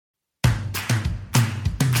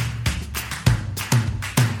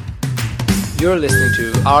You're listening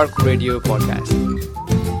to ARC Radio Podcast.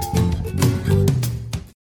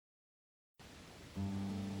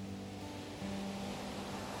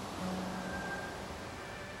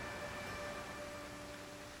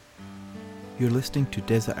 You're listening to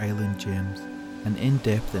Desert Island Gems, an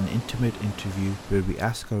in-depth and intimate interview where we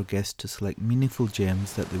ask our guests to select meaningful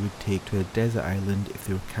gems that they would take to a desert island if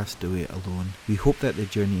they were cast away alone. We hope that the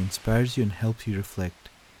journey inspires you and helps you reflect.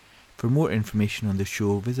 For more information on the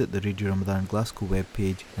show, visit the Radio Ramadan Glasgow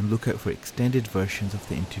webpage and look out for extended versions of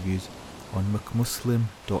the interviews on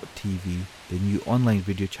mcmuslim.tv, the new online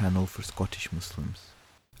video channel for Scottish Muslims.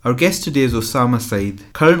 Our guest today is Osama Said,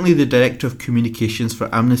 currently the Director of Communications for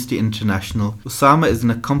Amnesty International. Osama is an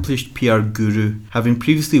accomplished PR guru, having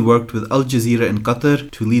previously worked with Al Jazeera in Qatar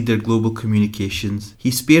to lead their global communications. He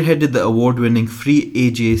spearheaded the award-winning Free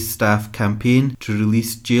AJ Staff campaign to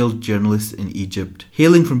release jailed journalists in Egypt.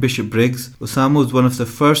 Hailing from Bishopbriggs, Osama was one of the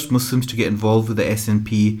first Muslims to get involved with the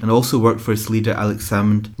SNP and also worked for its leader Alex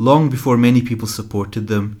Salmond, long before many people supported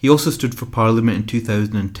them. He also stood for Parliament in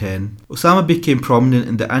 2010. Osama became prominent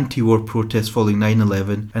in the anti-war protests following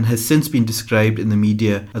 9/11 and has since been described in the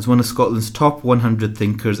media as one of Scotland's top 100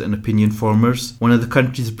 thinkers and opinion formers, one of the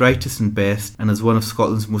country's brightest and best, and as one of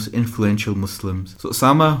Scotland's most influential Muslims. So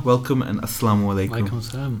Osama, welcome and assalamu alaikum. Alaikum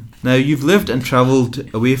salam. Now, you've lived and travelled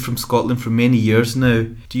away from Scotland for many years now.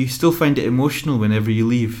 Do you still find it emotional whenever you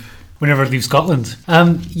leave? Whenever I leave Scotland?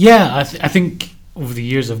 I think over the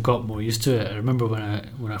years I've got more used to it. I remember when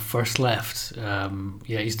I first left, I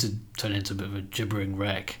used to turn into a bit of a gibbering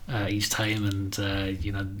wreck each time, and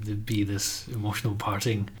there'd be this emotional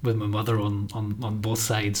parting with my mother on both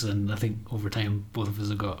sides, and I think over time both of us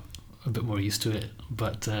have got a bit more used to it,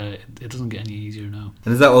 but it doesn't get any easier now.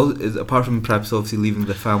 And is that all? Is apart from perhaps obviously leaving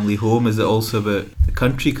the family home, is it also about the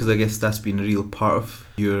country? Because I guess that's been a real part of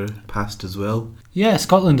your past as well. Yeah,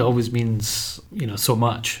 Scotland always means so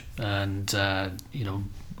much, and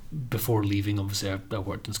before leaving, obviously I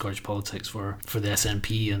worked in Scottish politics for the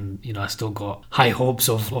SNP, and I still got high hopes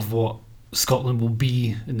of what Scotland will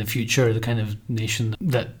be in the future, the kind of nation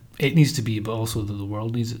that it needs to be, but also that the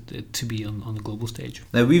world needs it to be on the global stage.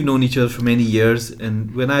 Now, we've known each other for many years,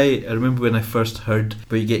 and I remember when I first heard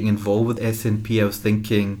about you getting involved with SNP, I was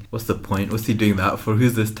thinking, what's the point? What's he doing that for?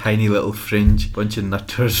 Who's this tiny little fringe bunch of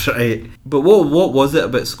nutters, right? But what was it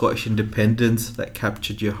about Scottish independence that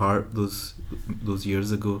captured your heart those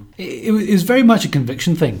years ago? It was very much a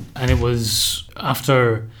conviction thing, and it was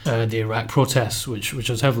after the Iraq protests, which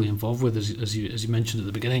I was heavily involved with, as you mentioned at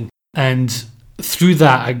the beginning, and through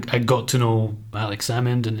that, I got to know Alex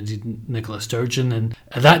Salmond and indeed Nicola Sturgeon, and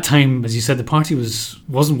at that time, as you said, the party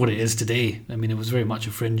wasn't what it is today. I mean, it was very much a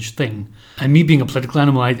fringe thing. And me being a political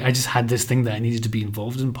animal, I just had this thing that I needed to be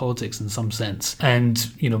involved in politics in some sense.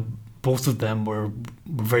 And both of them were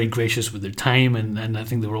very gracious with their time, and I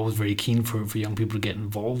think they were always very keen for young people to get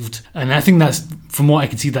involved. And I think that's, from what I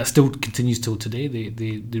can see, that still continues till today.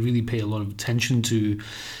 They really pay a lot of attention to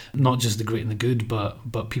not just the great and the good,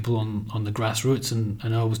 but people on the grassroots, and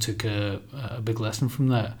I always took a big lesson from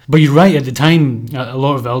that. But you're right, at the time, a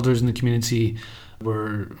lot of elders in the community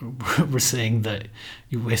were saying that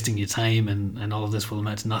you're wasting your time, and all of this will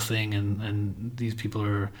amount to nothing, and these people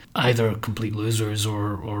are either complete losers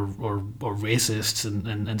or racists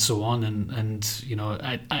and so on, and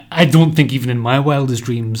I don't think even in my wildest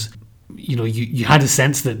dreams you had a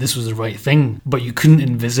sense that this was the right thing, but you couldn't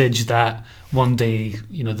envisage that one day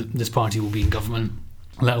this party will be in government,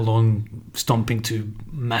 let alone stomping to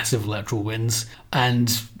massive electoral wins,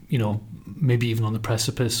 and maybe even on the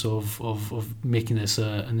precipice of making this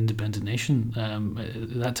an independent nation.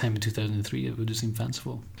 At that time in 2003, it would have seemed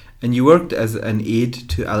fanciful. And you worked as an aide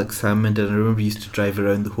to Alex Salmond, and I remember you used to drive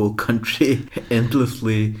around the whole country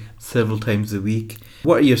endlessly several times a week.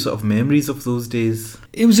 What are your sort of memories of those days?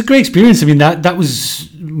 It was a great experience. I mean, that was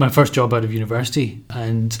my first job out of university,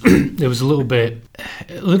 and it was a little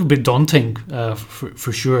bit daunting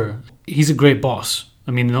for sure. He's a great boss.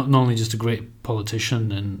 I mean, not only just a great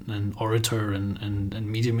politician and orator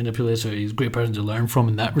and media manipulator, he's a great person to learn from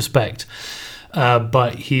in that respect.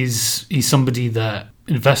 But he's somebody that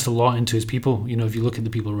invests a lot into his people. If you look at the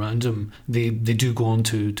people around him, they do go on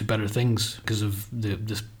to better things because of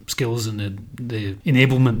the skills and the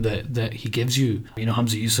enablement that he gives you.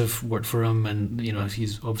 Hamza Yusuf worked for him, and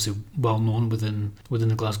he's obviously well known within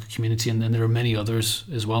the Glasgow community, and then there are many others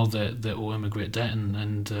as well that owe him a great debt,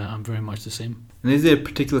 and I'm very much the same. And is there a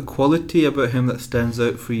particular quality about him that stands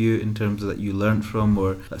out for you in terms of that you learnt from,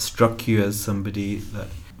 or that struck you as somebody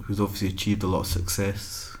who's obviously achieved a lot of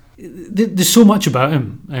success? There's so much about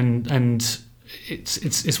him, and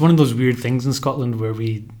it's one of those weird things in Scotland where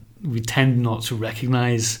we we tend not to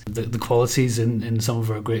recognise the qualities in some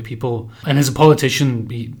of our great people. And as a politician,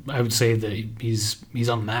 I would say that he's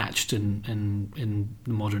unmatched in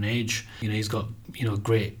the modern age. He's got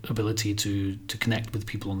great ability to connect with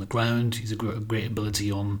people on the ground. He's a great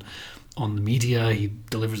ability on the media. He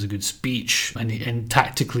delivers a good speech, and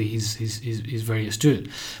tactically he's very astute.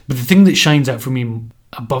 But the thing that shines out for me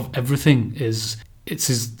above everything is it's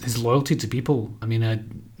his loyalty to people. I mean,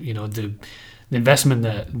 the investment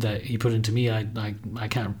that he put into me, I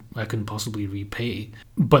couldn't possibly repay.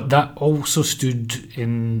 But that also stood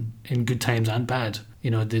in good times and bad.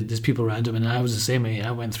 There's people around him, and I was the same.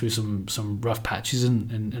 I went through some rough patches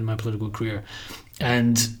in my political career,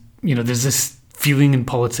 and there's this feeling in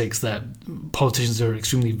politics that politicians are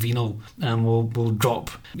extremely venal and will drop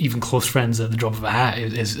even close friends at the drop of a hat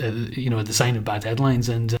is the sign of bad headlines.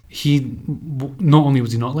 And he not only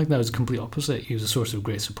was he not like that, he was the complete opposite. He was a source of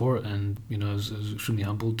great support, and I was extremely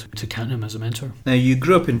humbled to count him as a mentor. Now, you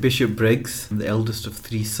grew up in Bishopbriggs, the eldest of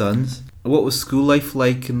 3 sons. What was school life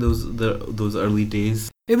like in those early days?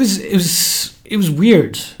 It was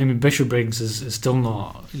weird. I mean, Bishopbriggs is still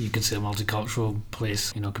not, you could say, a multicultural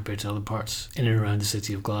place, compared to other parts in and around the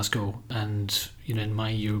city of Glasgow. And, in my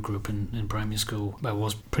year group in primary school, I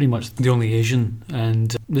was pretty much the only Asian.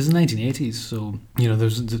 And it was the 1980s, so,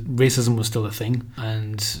 racism was still a thing.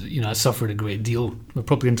 And, I suffered a great deal,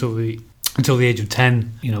 probably until the age of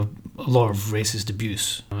 10, a lot of racist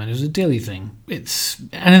abuse. I mean, it was a daily thing.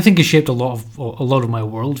 And I think it shaped a lot of my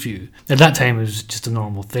worldview. At that time, it was just a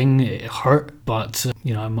normal thing. It hurt, but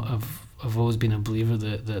I've always been a believer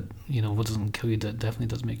that what doesn't kill you definitely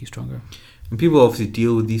does make you stronger. And people obviously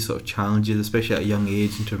deal with these sort of challenges, especially at a young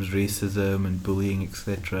age, in terms of racism and bullying,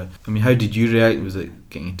 etc. I mean, how did you react? Was it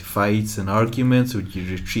getting into fights and arguments? Would you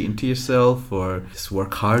retreat into yourself or just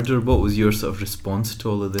work harder? What was your sort of response to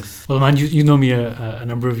all of this? Well, man, you know me a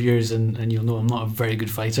number of years, and you'll know I'm not a very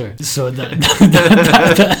good fighter. So that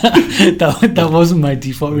wasn't my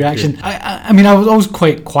default reaction. I mean, I was always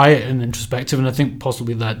quite quiet and introspective, and I think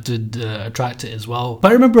possibly that did attract it as well. But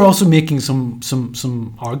I remember also making some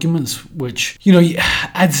arguments, which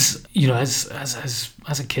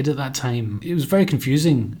as a kid at that time, it was very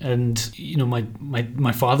confusing. And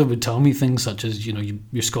my father would tell me things such as,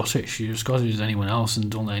 you're Scottish as anyone else, and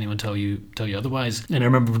don't let anyone tell you otherwise. And I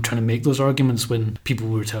remember trying to make those arguments when people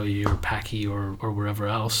would tell you you're Paki or wherever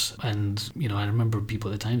else. And I remember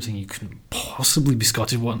people at the time saying you couldn't possibly be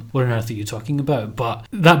Scottish. What on earth are you talking about? But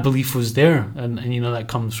that belief was there, and that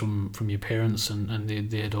comes from your parents, and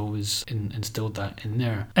they had always instilled that in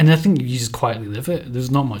there. And I think you just quietly live it. There's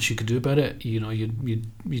not much you could do about it. You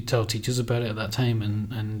tell teachers about it at that time,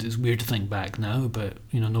 and it's weird to think back now, but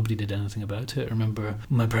nobody did anything about it. I remember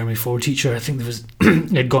my primary 4 teacher, I think there was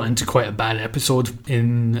it got into quite a bad episode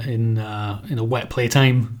in a wet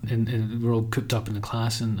playtime, and we were all cooped up in the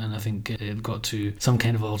class, and I think it got to some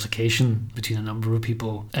kind of altercation between a number of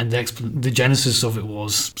people, and the genesis of it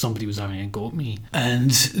was somebody was having a go at me,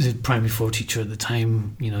 and the primary 4 teacher at the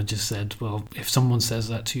time just said, well, if someone says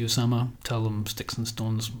that to you, Sama, tell them sticks and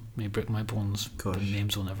stones may break my bones, but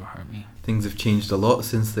names will never hurt me. Things have changed a lot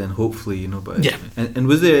since then, hopefully, but yeah. And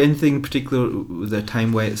was there anything in particular, was there a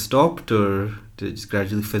time where it stopped, or did it just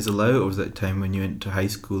gradually fizzle out, or was that a time when you went to high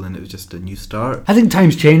school and it was just a new start? I think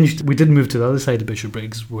times changed. We did move to the other side of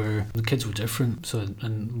Bishopbriggs where the kids were different, so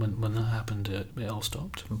and when that happened, it all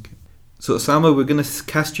stopped. Okay. So Sama, we're going to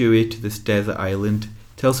cast you away to this desert island.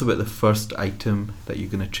 Tell us about the first item that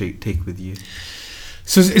you're going to take with you.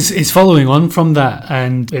 So it's following on from that,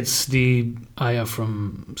 and it's the ayah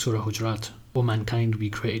from Surah Hujurat. O mankind, we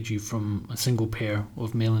created you from a single pair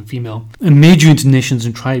of male and female, and made you into nations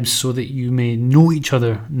and tribes so that you may know each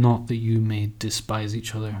other, not that you may despise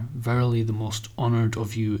each other. Verily, the most honoured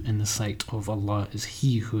of you in the sight of Allah is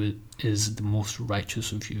he who is the most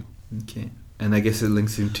righteous of you. Okay. And I guess it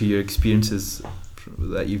links into your experiences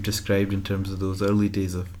that you've described in terms of those early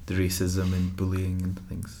days of the racism and bullying and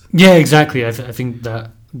things. Yeah, exactly. I think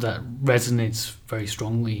that resonates very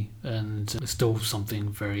strongly, and it's still something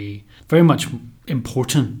very, very much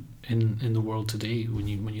important in the world today. When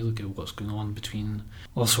you look at what's going on between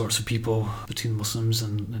all sorts of people, between Muslims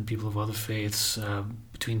and people of other faiths,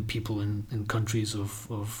 between people in countries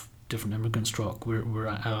of different immigrant stock, we're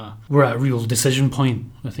at a real decision point,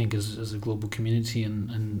 I think, as a global community,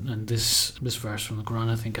 and this verse from the Quran,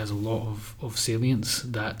 I think, has a lot of salience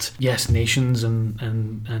that yes, nations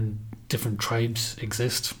and different tribes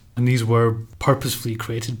exist, and these were purposefully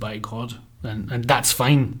created by God, and that's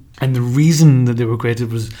fine. And the reason that they were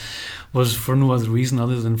created was for no other reason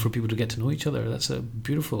other than for people to get to know each other. That's a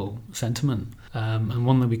beautiful sentiment, and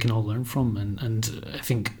one that we can all learn from. And I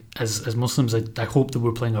think as Muslims, I hope that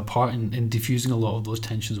we're playing a part in diffusing a lot of those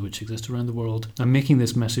tensions which exist around the world and making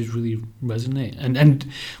this message really resonate. And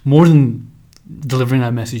more than delivering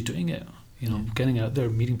that message, doing it. Getting out there,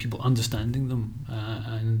 meeting people, understanding them,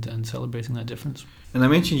 and celebrating that difference. And I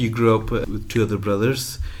mentioned you grew up with two other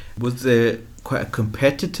brothers. Was there quite a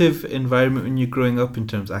competitive environment when you were growing up in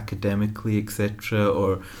terms academically, etc.,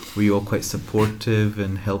 or were you all quite supportive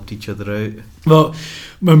and helped each other out? Well,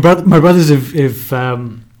 my brothers, if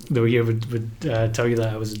they were here, would tell you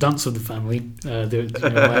that I was a dunce of the family.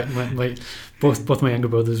 Both my younger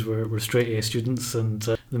brothers were straight A students, and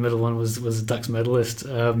the middle one was a Dux medalist.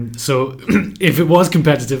 So if it was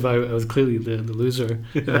competitive, I was clearly the loser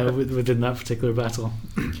within that particular battle.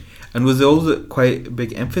 And was there also quite a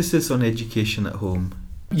big emphasis on education at home?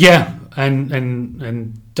 Yeah,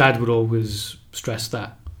 and Dad would always stress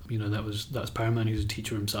that. That was paramount. He was a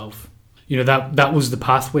teacher himself. That was the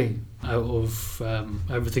pathway out of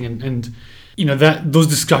everything, and that those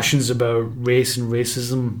discussions about race and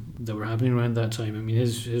racism that were happening around that time. I mean,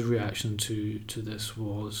 his reaction to this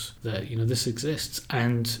was that this exists,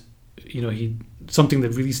 and he something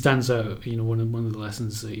that really stands out. One of the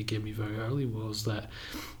lessons that he gave me very early was that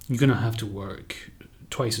you're going to have to work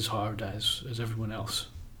twice as hard as everyone else.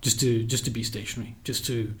 Just to be stationary, just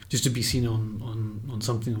to be seen on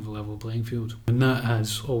something of a level playing field, and that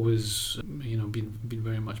has always been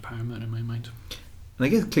very much paramount in my mind. And I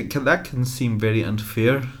guess that can seem very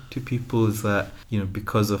unfair to people. Is that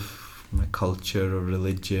because of my culture or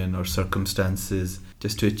religion or circumstances,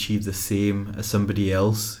 just to achieve the same as somebody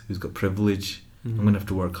else who's got privilege, I'm going to have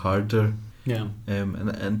to work harder. Yeah.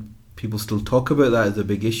 And people still talk about that as a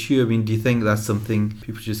big issue. I mean, do you think that's something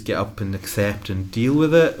people just get up and accept and deal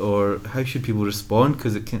with it, or how should people respond?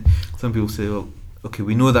 Because some people say, well, okay,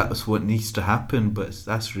 we know that's what needs to happen, but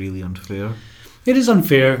that's really unfair. It is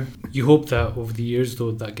unfair. You hope that over the years,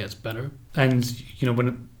 though, that gets better. And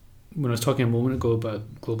when I was talking a moment ago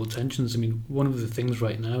about global tensions, I mean, one of the things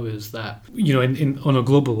right now is that on a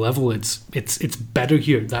global level, it's better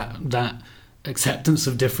here. That acceptance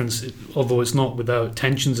of difference, although it's not without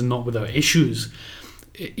tensions and not without issues,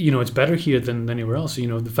 it's better here than anywhere else.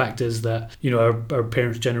 The fact is that our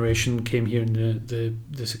parents' generation came here in the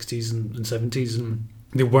 60s and 70s, and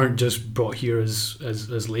they weren't just brought here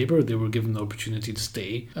as labour. They were given the opportunity to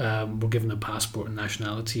stay, were given a passport and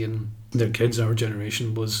nationality, and their kids, our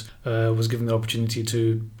generation, was given the opportunity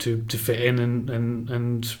to fit in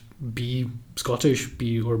and be Scottish,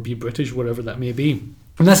 be British, whatever that may be.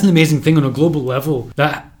 And that's an amazing thing on a global level.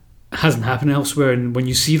 That hasn't happened elsewhere. And when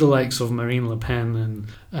you see the likes of Marine Le Pen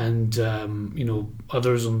and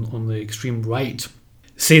others on the extreme right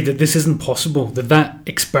say that this isn't possible, that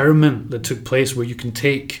experiment that took place where you can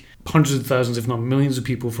take hundreds of thousands, if not millions of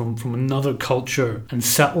people from another culture and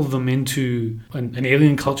settle them into an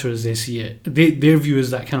alien culture as they see it, their view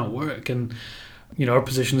is that cannot work. And our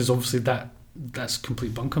position is obviously that's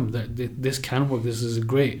complete bunkum. That this can work. This is a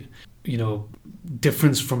great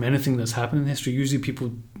difference from anything that's happened in history. Usually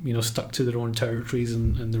people stuck to their own territories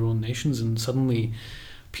and their own nations, and suddenly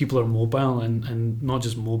people are mobile and not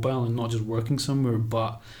just mobile and not just working somewhere,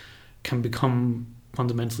 but can become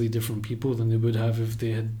fundamentally different people than they would have if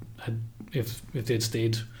they had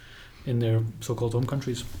stayed in their so-called home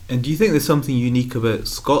countries. And do you think there's something unique about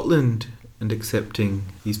Scotland and accepting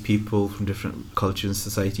these people from different cultures and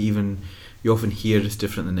society? Even you often hear it's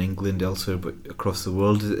different than England, elsewhere, but across the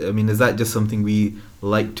world. I mean, is that just something we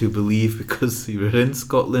like to believe because we're in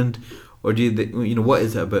Scotland, or do you what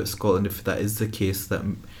is it about Scotland, if that is the case, that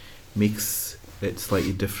makes it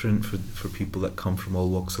slightly different for people that come from all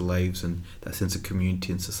walks of lives and that sense of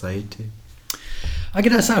community and society? I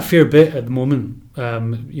get asked that a fair bit at the moment.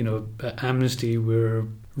 At Amnesty, we're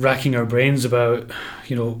racking our brains about,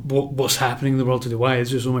 what's happening in the world today. Why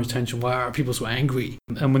is there so much tension? Why are people so angry?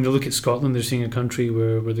 And when they look at Scotland, they're seeing a country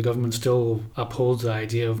where the government still upholds the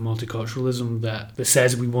idea of multiculturalism that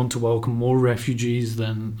says we want to welcome more refugees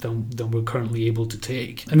than we're currently able to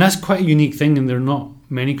take. And that's quite a unique thing, and there are not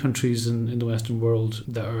many countries in the Western world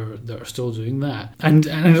that are still doing that. And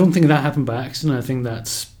I don't think that happened by accident. I think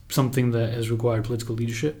that's something that has required political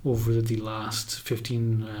leadership over the last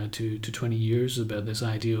 15 to 20 years, about this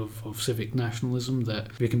idea of civic nationalism, that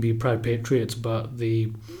we can be proud patriots, but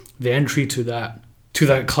the entry to that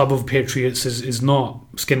club of patriots is not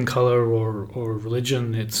skin colour or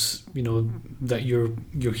religion. It's that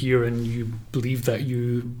you're here and you believe that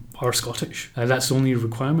you are Scottish. That's the only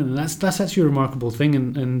requirement, and that's actually a remarkable thing.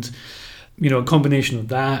 And a combination of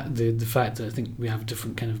that, the fact that I think we have a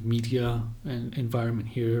different kind of media environment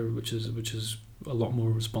here, which is a lot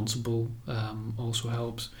more responsible, also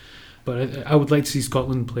helps. But I would like to see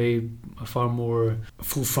Scotland play a far more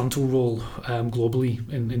full frontal role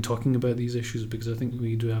globally in talking about these issues, because I think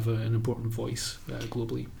we do have an important voice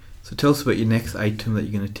globally. So tell us about your next item that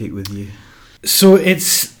you're going to take with you. So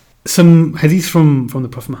it's some hadith from the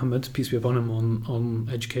Prophet Muhammad, peace be upon him, on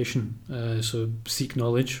education. So seek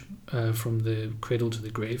knowledge from the cradle to the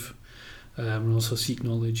grave, and also seek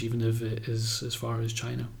knowledge even if it is as far as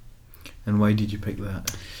China. And why did you pick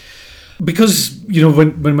that? Because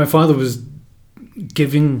when my father was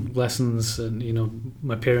giving lessons, and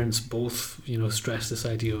my parents both stressed this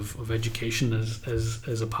idea of education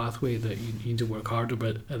as a pathway that you need to work harder.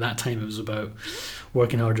 But at that time it was about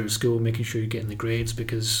working harder at school, making sure you're getting the grades,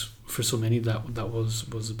 because for so many that was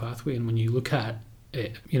the pathway. And when you look at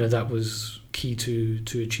it, that was key to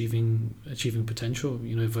achieving potential.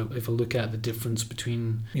 If I look at the difference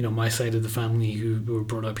between my side of the family who were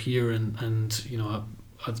brought up here and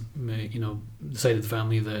the side of the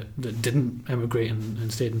family that didn't emigrate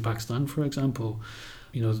and stayed in Pakistan, for example,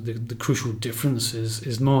 the crucial difference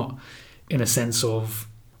is not in a sense of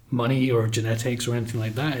money or genetics or anything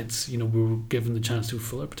like that. It's we were given the chance to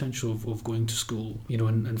fulfill our potential of going to school,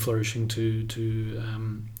 and flourishing to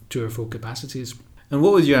our full capacities. And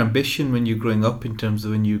what was your ambition when you were growing up? In terms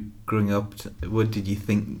of when you growing up, what did you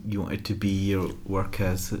think you wanted to be or work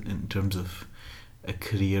as in terms of a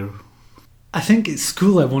career? I think at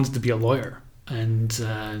school I wanted to be a lawyer, and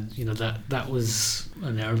that was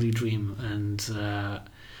an early dream, and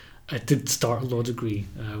I did start a law degree,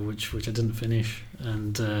 which I didn't finish,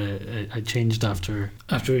 and I changed after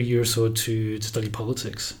a year or so to study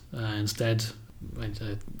politics instead.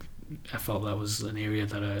 I felt that was an area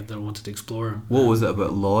that I wanted to explore. What was it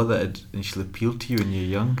about law that had initially appealed to you when you were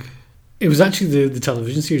young? It was actually the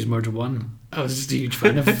television series Murder One. I was just a huge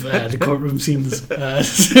fan of the courtroom scenes.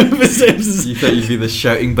 You thought you'd be the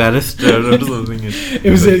shouting barrister or something. It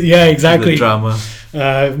was exactly the drama.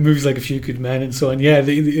 Movies like A Few Good Men and so on. Yeah,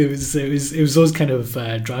 it was those kind of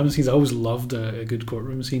drama scenes. I always loved a good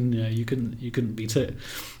courtroom scene. You couldn't beat it.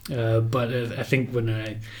 But I think when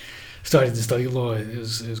I started to study law, it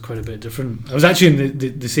was quite a bit different. I was actually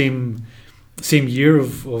in the same year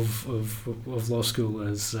of law school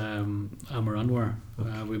as Amar Anwar.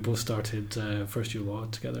 Okay. We both started first year law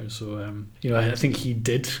together, so I think he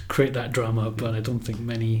did create that drama, but I don't think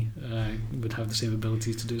many would have the same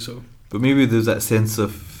abilities to do so. But maybe there's that sense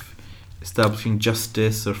of establishing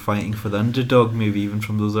justice or fighting for the underdog, maybe even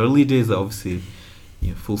from those early days, that obviously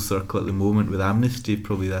full circle at the moment with amnesty,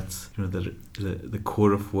 probably that's the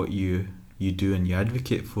core of what you do and you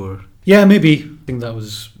advocate for. Yeah, maybe. I think that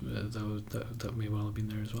was that may well have been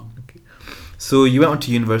there as well. Okay. So you went on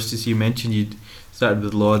to university, so you mentioned you'd started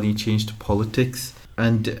with law, then you changed to politics.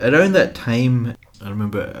 And around that time, I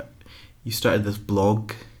remember you started this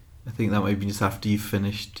blog. I think that might have been just after you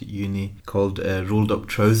finished uni, called Rolled Up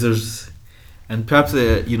Trousers. And perhaps, one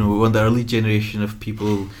of the early generation of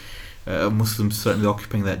people, Muslims certainly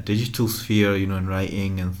occupying that digital sphere, and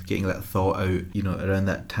writing and getting that thought out, around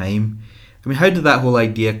that time. I mean, how did that whole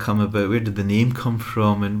idea come about? Where did the name come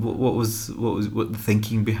from, and what was the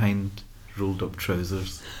thinking behind Rolled Up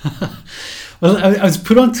Trousers? Well, I was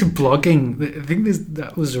put onto blogging. I think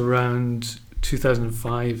that was around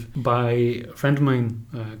 2005 by a friend of mine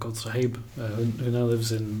called Sahib, who now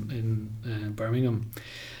lives in Birmingham.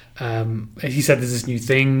 He said there's this new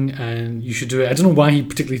thing and you should do it. I don't know why he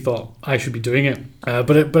particularly thought I should be doing it,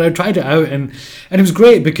 but I tried it out and it was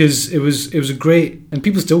great, because it was a great, and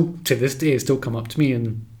people still to this day still come up to me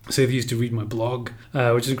and say they used to read my blog,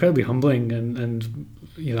 which is incredibly humbling, and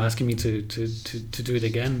asking me to do it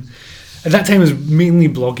again. At that time I was mainly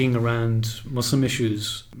blogging around Muslim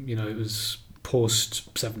issues. It was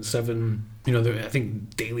post 7/7. I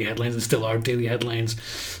think daily headlines, and still are daily headlines.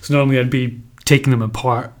 So normally I'd be taking them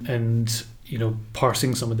apart and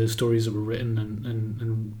parsing some of the stories that were written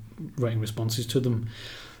and writing responses to them.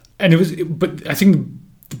 And but I think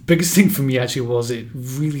the biggest thing for me actually was it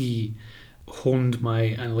really honed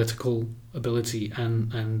my analytical ability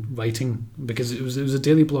and writing, because it was a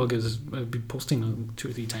daily blog. I'd be posting 2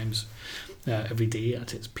 or 3 times every day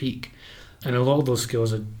at its peak, and a lot of those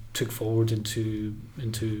skills I took forward into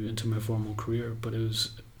my formal career. But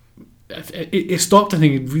it stopped, I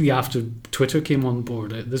think, really after Twitter came on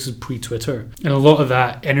board. This is pre-Twitter, and a lot of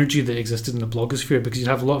that energy that existed in the blogosphere, because you'd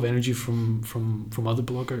have a lot of energy from other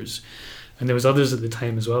bloggers, and there was others at the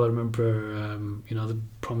time as well. I remember, the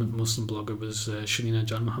prominent Muslim blogger was Shalina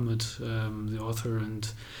Jan Muhammad, the author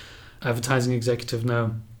and advertising executive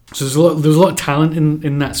now. So there's a lot of talent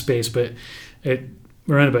in that space, but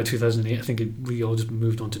around about 2008, I think we all just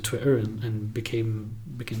moved on to Twitter and became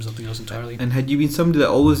something else entirely. And had you been somebody that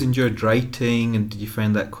always enjoyed writing, and did you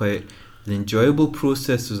find that quite an enjoyable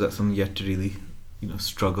process? Was that something you had to really,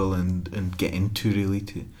 struggle and get into really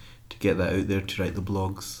to get that out there, to write the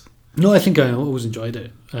blogs? No, I think I always enjoyed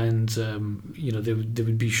it, and there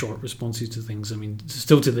would be short responses to things. I mean,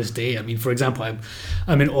 still to this day. I mean, for example,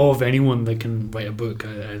 I'm in awe of anyone that can write a book.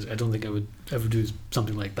 I don't think I would ever do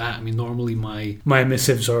something like that. I mean, normally my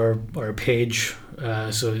missives are a page,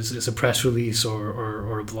 so it's a press release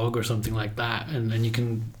or a blog or something like that, and you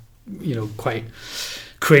can quite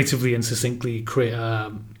creatively and succinctly create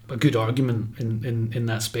a good argument in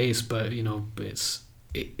that space. But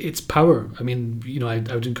it's power. I mean, I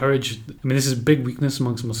would encourage. I mean, this is a big weakness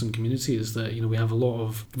amongst Muslim community, is that we have a lot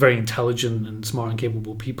of very intelligent and smart and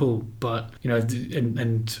capable people, but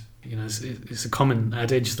it's a common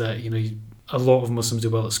adage that a lot of Muslims do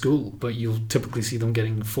well at school, but you'll typically see them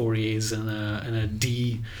getting 4 A's and a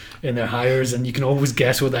D in their hires, and you can always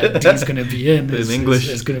guess what that D is going to be in. In English,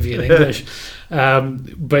 it's going to be in English.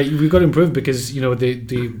 But we've got to improve, because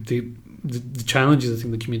the challenges I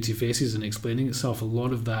think the community faces in explaining itself, a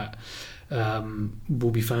lot of that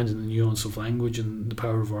will be found in the nuance of language and the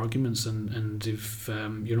power of arguments. And if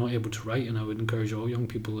you're not able to write, and I would encourage all young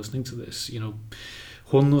people listening to this,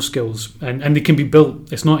 hone those skills, and they can be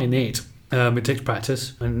built. It's not innate. It takes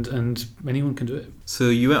practice, and anyone can do it. So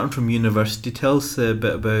you went on from university. Tell us a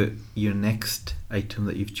bit about your next item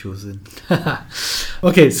that you've chosen.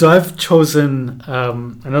 Okay, so I've chosen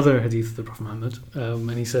another hadith of the Prophet Muhammad, and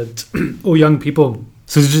he said, "O young people,"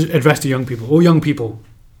 so this is addressed to young people, "O young people,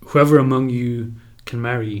 whoever among you can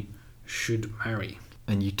marry should marry."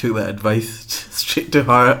 And you took that advice straight to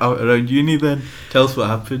heart around uni then? Tell us what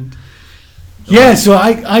happened. Yeah, so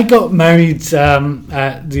I got married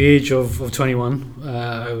at the age of 21.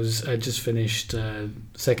 I just finished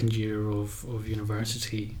second year of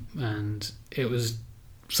university, and it was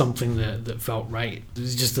something that felt right. It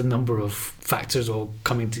was just a number of factors all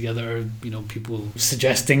coming together. People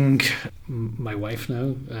suggesting, my wife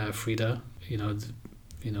now, Frida.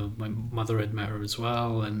 My mother had met her as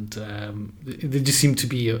well, and there just seemed to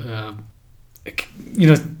be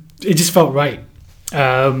it just felt right.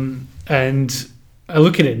 And I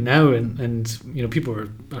look at it now, and people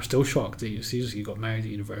are still shocked that you got married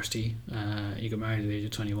at university. You got married at the age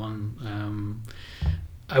of 21.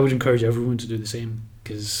 I would encourage everyone to do the same,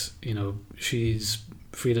 because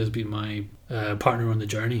Frida's been my partner on the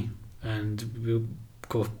journey, and we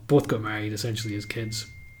both got married essentially as kids.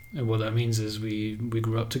 And what that means is we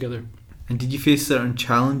grew up together. And did you face certain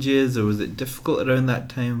challenges, or was it difficult around that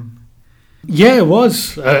time? Yeah, it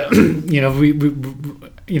was. We're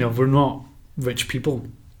not rich people,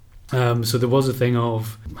 so there was a thing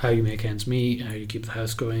of how you make ends meet, how you keep the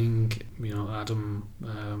house going. Adam,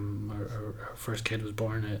 our first kid, was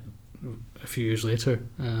born a few years later.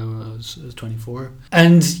 I was 24,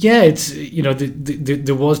 and yeah, it's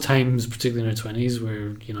there was times, particularly in our 20s,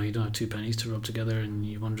 where you don't have two pennies to rub together, and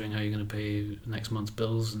you're wondering how you're going to pay next month's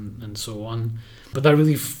bills and so on. But that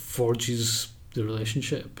really forges the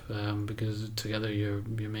relationship, because together you're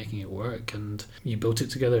making it work, and you built it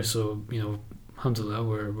together. So alhamdulillah,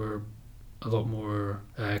 we're a lot more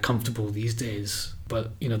comfortable these days.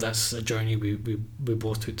 But that's a journey we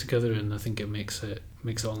both took together, and I think it makes it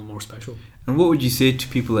all the more special. And what would you say to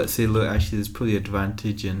people that say, look, actually there's probably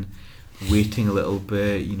advantage in waiting a little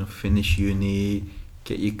bit, finish uni,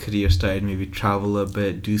 get your career started, maybe travel a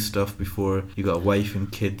bit, do stuff before you got a wife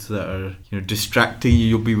and kids that are distracting you.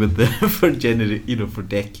 You'll be with them for for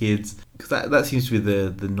decades, because that seems to be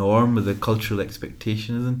the norm, or the cultural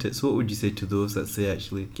expectation, isn't it? So what would you say to those that say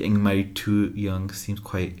actually getting married too young seems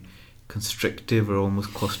quite constrictive or almost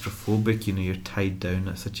claustrophobic? You're tied down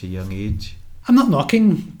at such a young age. I'm not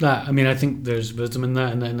knocking that. I mean, I think there's wisdom in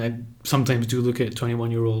that, and I sometimes do look at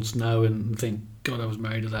 21-year-olds now and think, God, I was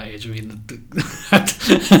married at that age. I mean,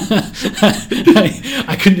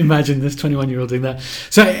 I couldn't imagine this 21-year-old doing that.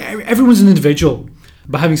 So everyone's an individual.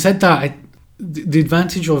 But having said that, the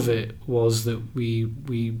advantage of it was that we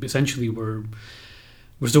essentially were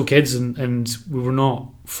still kids, and we were not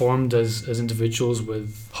formed as individuals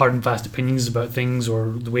with hard and fast opinions about things or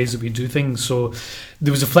the ways that we do things. So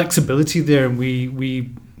there was a flexibility there, and we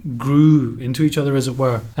grew into each other, as it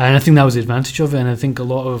were. And I think that was the advantage of it. And I think a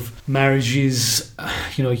lot of marriages,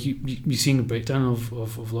 you're seeing a breakdown of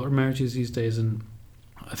a lot of marriages these days, and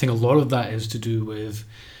I think a lot of that is to do with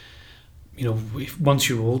once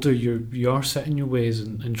you're older, you are set in your ways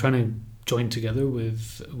and trying to joined together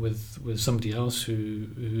with somebody else who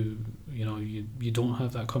you don't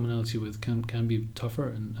have that commonality with can be tougher,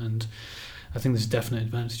 and I think there's definite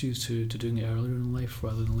advantages to doing it earlier in life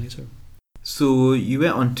rather than later. So you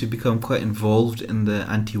went on to become quite involved in the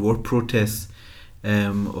anti-war protests.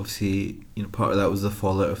 Obviously, part of that was the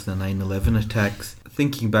fallout of the 9/11 attacks.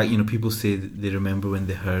 Thinking back, people say that they remember when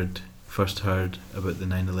they first heard about the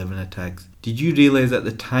 9/11 attacks. Did you realise at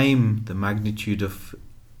the time the magnitude of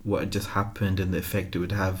what had just happened and the effect it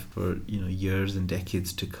would have for years and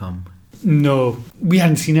decades to come? No, we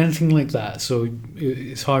hadn't seen anything like that, so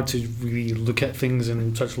it's hard to really look at things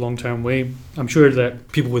in such a long-term way. I'm sure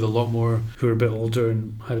that people with a lot more, who are a bit older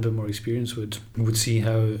and had a bit more experience, would see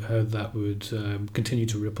how that would continue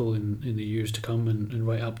to ripple in the years to come and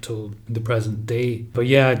right up till the present day. But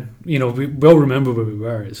yeah, we all remember where we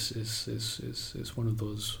were. It's one of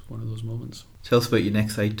those moments. Tell us about your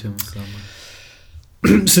next item,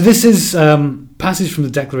 Salman. So this is passage from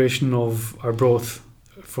the Declaration of Arbroath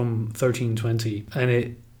from 1320, and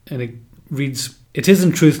it reads, "It is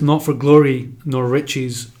in truth not for glory, nor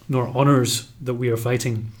riches, nor honours that we are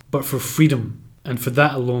fighting, but for freedom, and for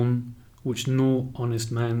that alone which no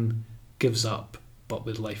honest man gives up, but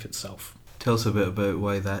with life itself." Tell us a bit about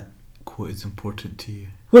why that quote is important to you.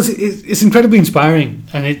 Well, it's incredibly inspiring,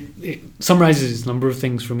 and it summarises a number of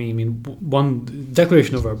things for me. I mean, one, the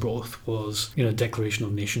Declaration of Arbroath was a declaration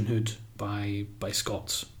of nationhood by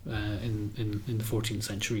Scots in the 14th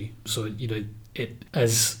century. So it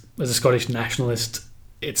as a Scottish nationalist,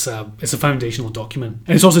 it's a foundational document,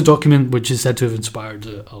 and it's also a document which is said to have inspired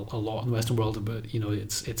a lot in the Western world. But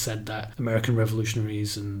it's said that American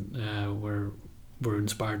revolutionaries and were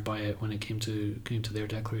inspired by it when it came to their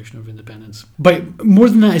Declaration of Independence. But more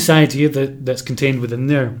than that, it's the idea that's contained within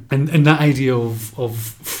there, and that idea of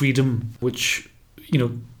freedom, which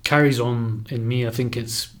carries on in me. I think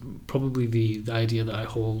it's probably the idea that I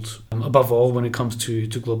hold above all when it comes to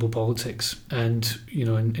global politics, and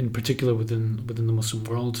in particular within the Muslim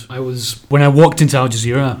world. When I walked into Al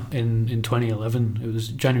Jazeera in 2011, it was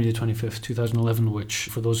January the 25th, 2011, which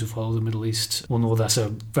for those who follow the Middle East will know that's a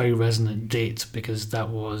very resonant date, because that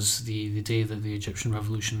was the day that the Egyptian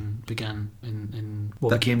revolution began in what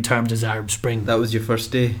became termed as Arab Spring. That was your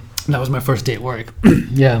first day? That was my first day at work.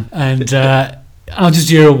 Yeah, and Al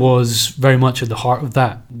Jazeera was very much at the heart of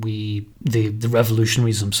that. The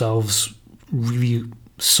revolutionaries themselves really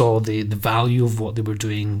saw the value of what they were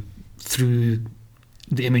doing through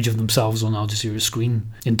the image of themselves on Al Jazeera's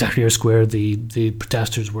screen. In Tahrir Square, the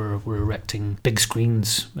protesters were erecting big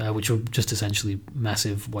screens, which were just essentially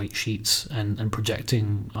massive white sheets, and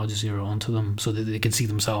projecting Al Jazeera onto them so that they could see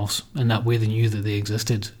themselves, and that way they knew that they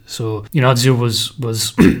existed. So, Al Jazeera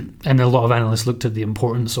was and a lot of analysts looked at the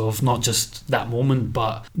importance of not just that moment,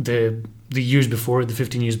 but the years before, the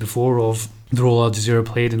 15 years before, of the role Al Jazeera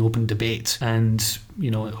played in open debate and,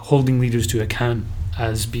 holding leaders to account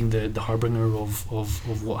as being the harbinger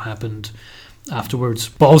of what happened afterwards.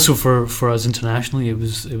 But also for us internationally, it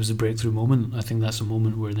was a breakthrough moment. I think that's a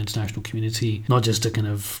moment where the international community, not just a kind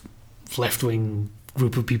of left-wing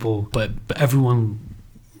group of people, but everyone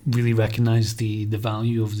really recognised the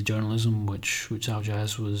value of the journalism which Al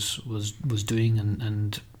Jaz was doing,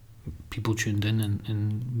 and people tuned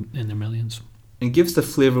in their millions. And give us the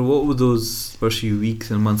flavour. What were those first few weeks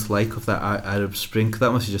and months like of that Arab Spring? 'Cause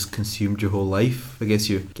that must have just consumed your whole life. I guess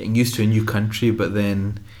you're getting used to a new country, but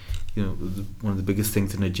then, one of the biggest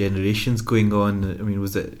things in a generation's going on. I mean,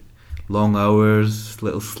 was it long hours,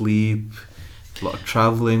 little sleep, a lot of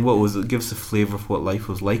travelling? What was it? Give us a flavour of what life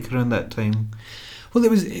was like around that time. Well, it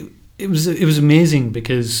was amazing,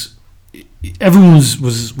 because everyone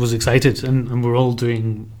was excited, and we're all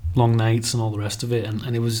doing long nights and all the rest of it,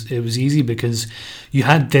 and it was easy because you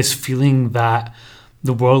had this feeling that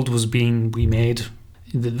the world was being remade.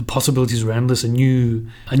 The possibilities were endless. A new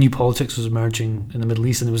politics was emerging in the Middle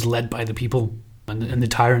East, and it was led by the people, and the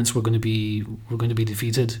tyrants were going to be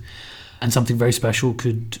defeated, and something very special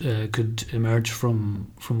could emerge from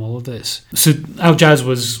all of this. So Al Jaz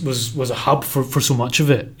was a hub for so much of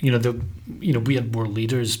it. We had world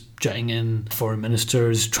leaders jetting in, foreign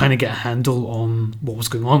ministers trying to get a handle on what was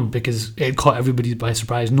going on, because it caught everybody by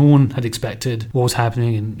surprise. No one had expected what was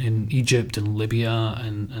happening in Egypt and Libya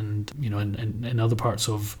and in other parts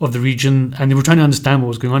of the region, and they were trying to understand what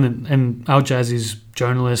was going on. And Al Jaz's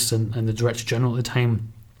journalists and the Director General at the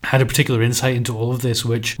time had a particular insight into all of this,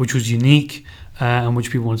 which was unique and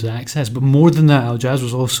which people wanted to access. But more than that, Al Jaz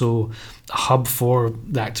was also a hub for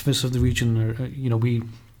the activists of the region. We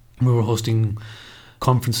were hosting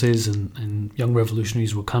conferences, and young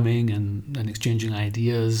revolutionaries were coming and exchanging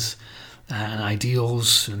ideas. and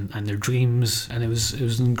ideals and their dreams, and it was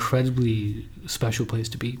an incredibly special place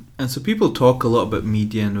to be. And so people talk a lot about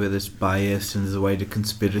media and whether it's biased and there's a wider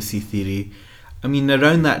conspiracy theory. I mean,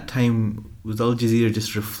 around that time, was Al Jazeera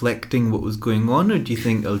just reflecting what was going on, or do you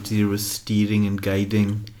think Al Jazeera was steering and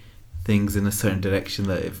guiding things in a certain direction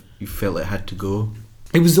that if you felt it had to go?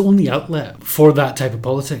 It was the only outlet for that type of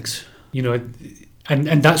politics,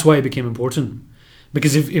 and that's why it became important.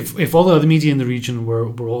 Because if all the other media in the region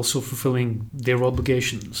were also fulfilling their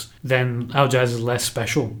obligations, then Al Jazeera is less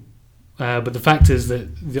special. But the fact is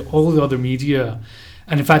that all the other media,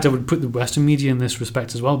 and in fact I would put the Western media in this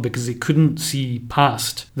respect as well, because they couldn't see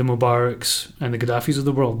past the Mubaraks and the Gaddafis of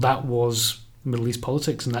the world. That was Middle East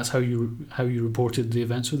politics, and that's how you reported the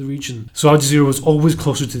events of the region. So Al Jazeera was always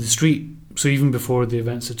closer to the street. So even before the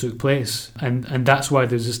events that took place, and that's why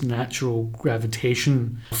there's this natural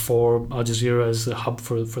gravitation for Al Jazeera as the hub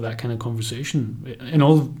for that kind of conversation. And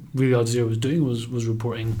all really Al Jazeera was doing was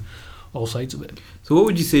reporting all sides of it. So what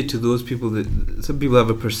would you say to those people that some people have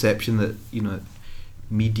a perception that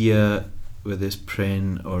media, whether it's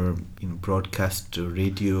print or broadcast or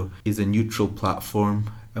radio, is a neutral platform?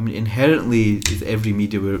 I mean, inherently, is every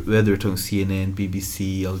media, whether we're talking CNN,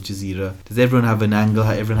 BBC, Al Jazeera, does everyone have an angle?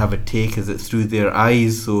 Everyone have a take? Is it through their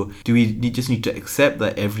eyes? So do we just need to accept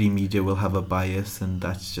that every media will have a bias, and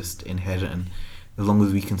that's just inherent? And as long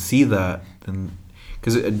as we can see that, then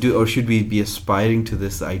or should we be aspiring to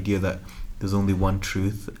this idea that there's only one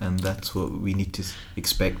truth, and that's what we need to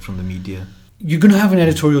expect from the media? You're going to have an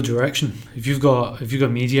editorial direction. If you've got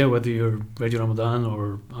media, whether you're Radio Ramadan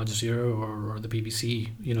or Al Jazeera or the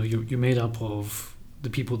BBC, you're made up of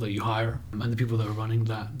the people that you hire and the people that are running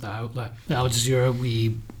that outlet. At Al Jazeera,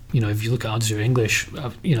 if you look at Al Jazeera English,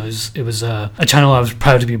 it was a channel I was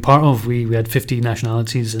proud to be a part of. We had 50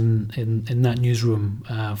 nationalities in that newsroom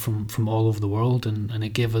from all over the world, and it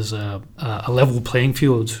gave us a level playing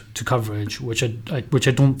field to coverage, which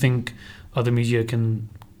I don't think other media can.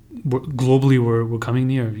 Globally we're coming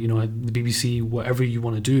near. The BBC, whatever you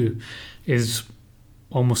want to do, is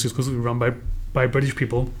almost exclusively run by British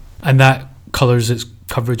people, and that colours its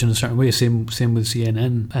coverage in a certain way. Same with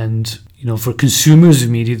CNN. And for consumers of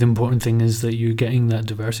media, the important thing is that you're getting that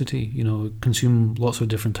diversity. Consume lots of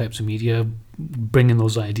different types of media, bring in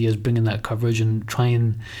those ideas, bring in that coverage, and try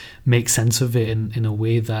and make sense of it in a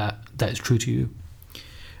way that is true to you.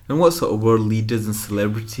 And what sort of world leaders and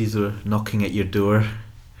celebrities are knocking at your door?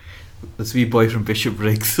 This wee boy from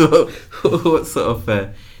Bishopbriggs. So, what sort of,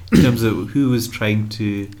 in terms of who was trying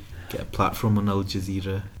to get a platform on Al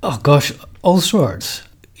Jazeera? Oh gosh, all sorts.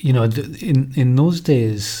 In those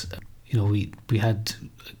days, we had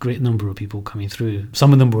a great number of people coming through.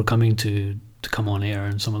 Some of them were coming to come on air,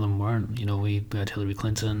 and some of them weren't. We had Hillary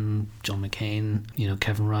Clinton, John McCain.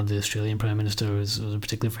 Kevin Rudd, the Australian Prime Minister, was a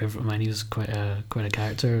particular favourite of mine. He was quite a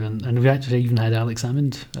character, and we actually even had Alex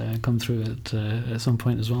Salmond come through at some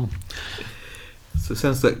point as well. So it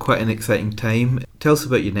sounds like quite an exciting time. Tell us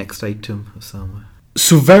about your next item, Osama.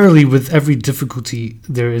 So verily, with every difficulty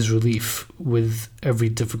there is relief. With every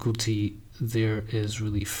difficulty there is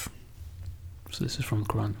relief. So this is from the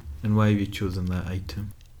Quran. And why have you chosen that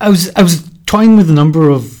item? I was toying with a number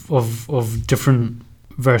of different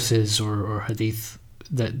verses or hadith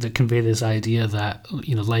that convey this idea that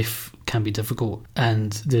life can be difficult,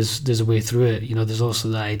 and there's a way through it. There's also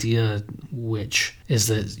the idea, which is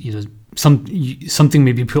that something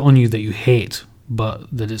may be put on you that you hate, but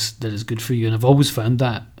that is good for you. And I've always found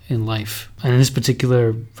that in life. And in this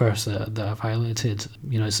particular verse that I've highlighted,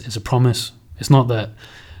 it's a promise. It's not that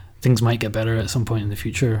things might get better at some point in the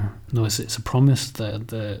future. No, it's a promise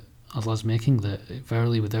that Allah's making, that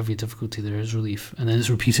verily with every difficulty there is relief. And then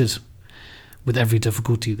it's repeated, with every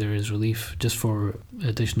difficulty there is relief, just for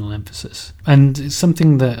additional emphasis. And it's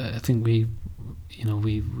something that I think we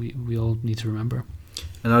all need to remember.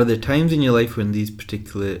 And are there times in your life when these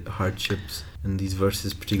particular hardships and these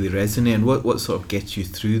verses particularly resonate? And what sort of gets you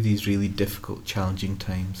through these really difficult, challenging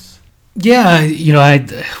times? Yeah,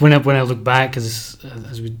 when I look back, as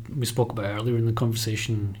we spoke about earlier in the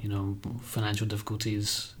conversation, financial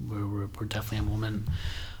difficulties were definitely a moment.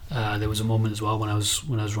 There was a moment as well when I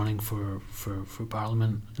was running for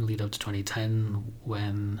Parliament in lead up to 2010,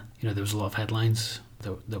 when there was a lot of headlines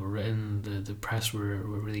that were written. The press were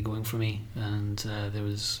really going for me, and there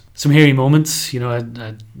was some hairy moments.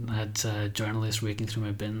 I had journalists raking through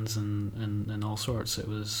my bins and all sorts. It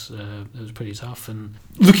was pretty tough. And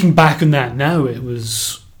looking back on that now, it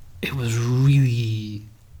was really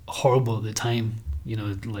horrible at the time.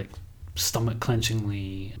 Like stomach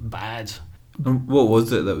clenchingly bad. And what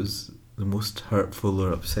was it that was the most hurtful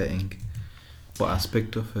or upsetting? What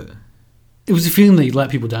aspect of it? It was a feeling that you let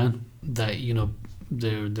people down. that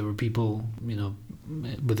there were people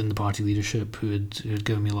within the party leadership who had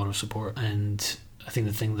given me a lot of support, and I think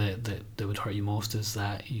the thing that would hurt you most is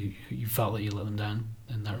that you felt that you let them down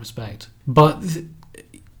in that respect. But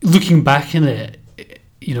looking back in it,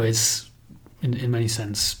 it's in many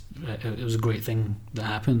sense it was a great thing that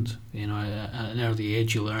happened. At an early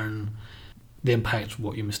age you learn the impact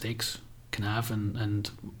what your mistakes can have, and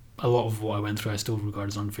a lot of what I went through I still regard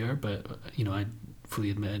as unfair, but I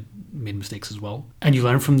fully admit I made mistakes as well, and you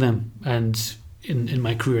learn from them. And in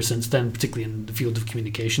my career since then, particularly in the field of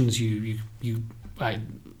communications, I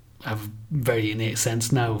have a very innate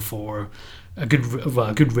sense now for a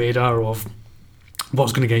good radar of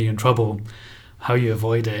what's going to get you in trouble, how you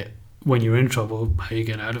avoid it when you're in trouble, how you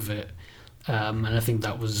get out of it. And I think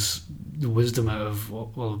that was the wisdom out of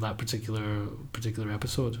all of that particular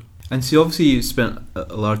episode. And so obviously you spent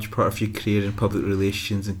a large part of your career in public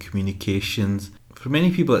relations and communications. For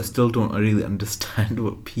many people that still don't really understand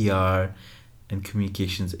what PR and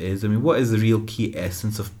communications is, I mean, what is the real key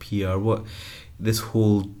essence of PR? What this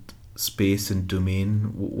whole space and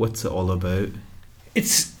domain, what's it all about?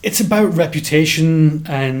 It's about reputation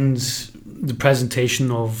and the presentation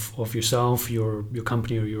of yourself, your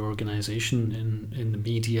company or your organisation in the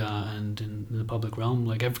media and in the public realm.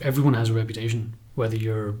 Like everyone has a reputation, whether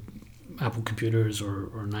you're Apple Computers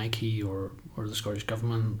or Nike or the Scottish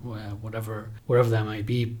Government, wherever that might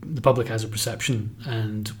be. The public has a perception,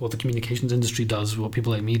 and what the communications industry does, what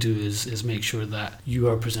people like me do, is make sure that you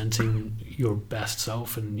are presenting your best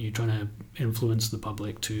self, and you're trying to influence the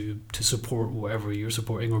public to support whatever you're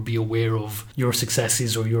supporting, or be aware of your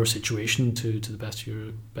successes or your situation to the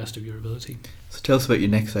best of your ability. So tell us about your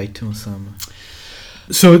next item, Osama.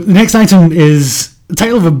 So the next item is the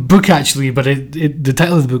title of a book, actually, but the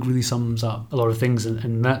title of the book really sums up a lot of things,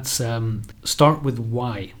 and that's Start With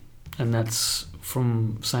Why, and that's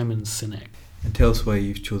from Simon Sinek. And tell us why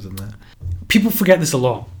you've chosen that. People forget this a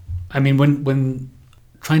lot. I mean, when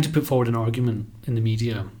trying to put forward an argument in the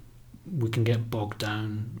media, we can get bogged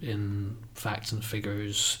down in facts and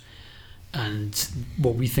figures and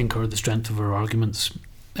what we think are the strength of our arguments,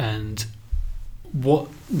 and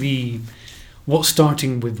what's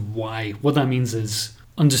starting with why. What that means is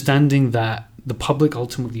understanding that the public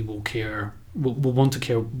ultimately will want to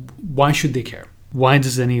care. Why should they care? Why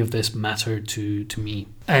does any of this matter to me?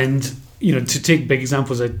 And to take big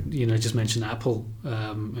examples, I just mentioned Apple.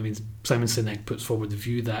 I mean, Simon Sinek puts forward the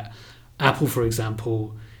view that Apple, for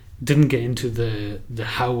example, didn't get into the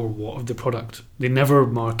how or what of the product. They never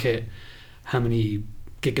market how many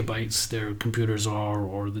gigabytes their computers are,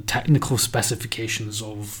 or the technical specifications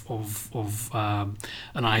of an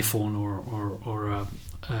iPhone or a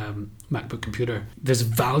MacBook computer. There's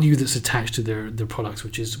value that's attached to their products,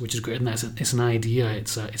 which is great, and it's an idea.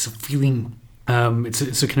 It's a feeling.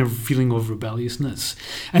 It's a kind of feeling of rebelliousness,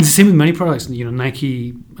 and it's the same with many products.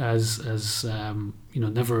 Nike as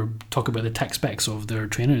never talk about the tech specs of their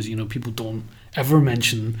trainers. People don't ever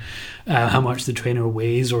mention how much the trainer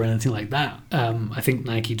weighs or anything like that. I think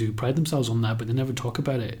Nike do pride themselves on that, but they never talk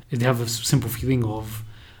about it. They have a simple feeling of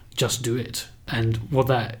just do it, and what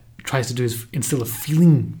that tries to do is instill a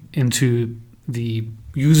feeling into the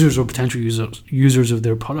users or potential users of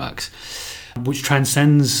their products, which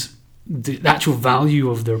transcends the actual value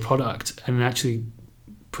of their product and actually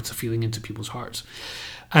puts a feeling into people's hearts.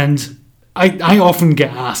 And I often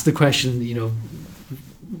get asked the question,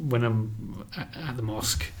 when I'm at the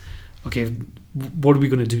mosque, okay, what are we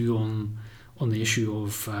going to do on the issue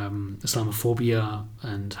of Islamophobia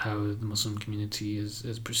and how the Muslim community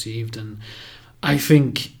is perceived? And I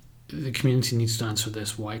think the community needs to answer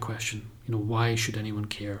this why question. Why should anyone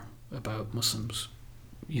care about Muslims?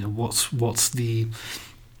 What's the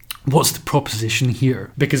proposition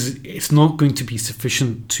here? Because it's not going to be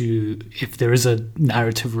sufficient if there is a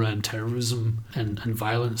narrative around terrorism and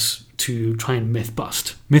violence, to try and myth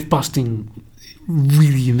bust. Myth busting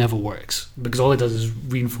really never works, because all it does is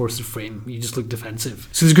reinforce the frame. You just look defensive.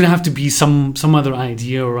 So there's going to have to be some other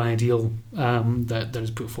idea or ideal that is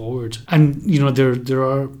put forward. And there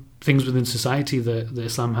are things within society that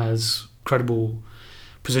Islam has credible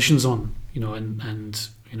positions on. And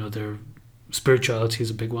their spirituality is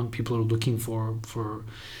a big one. People are looking for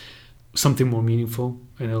something more meaningful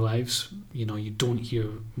in their lives. You don't hear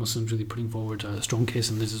Muslims really putting forward a strong case,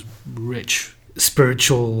 and there's this rich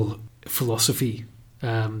spiritual philosophy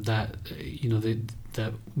that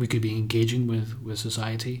we could be engaging with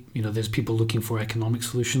society. There's people looking for economic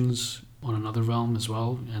solutions on another realm as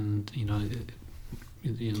well, and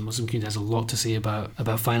the Muslim community has a lot to say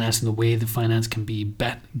about finance and the way that finance can be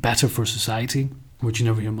better for society. which you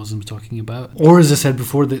never hear Muslims talking about. Or, as I said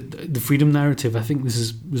before, the freedom narrative. I think this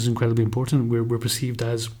is incredibly important. We're perceived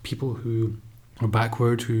as people who are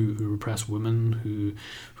backward, who repress women,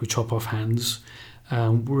 who chop off hands.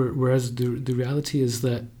 Whereas the reality is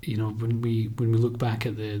that, you know, when we look back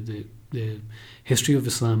at the history of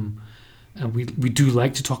Islam, we do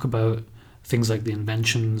like to talk about things like the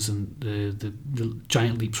inventions and the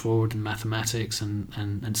giant leaps forward in mathematics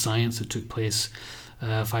and science that took place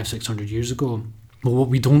 500-600 years ago. But what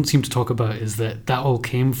we don't seem to talk about is that all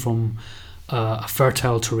came from a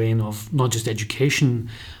fertile terrain of not just education,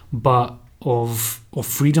 but of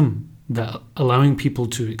freedom, that allowing people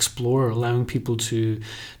to explore, allowing people to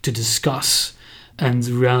discuss. And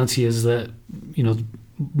the reality is that, you know,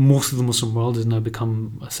 most of the Muslim world has now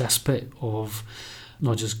become a cesspit of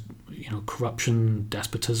not just, you know, corruption,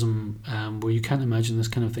 despotism, where you can't imagine this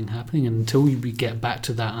kind of thing happening. And until we get back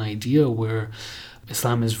to that idea where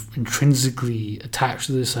Islam is intrinsically attached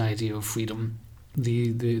to this idea of freedom,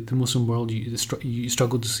 the Muslim world, you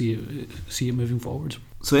struggle to see it moving forward.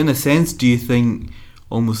 So in a sense, do you think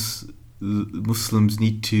almost Muslims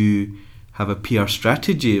need to have a PR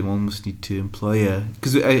strategy and almost need to employ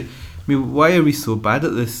because I mean, why are we so bad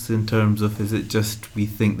at this in terms of, is it just we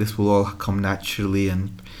think this will all come naturally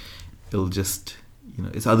and it'll just, you know,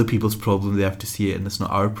 it's other people's problem, they have to see it, and it's not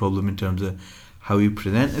our problem in terms of how we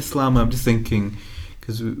present Islam? I'm just thinking,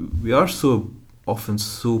 because we are so often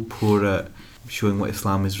so poor at showing what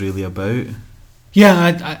Islam is really about.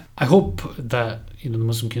 Yeah, I hope that, you know, the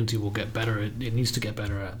Muslim community will get better. It needs to get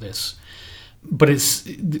better at this. But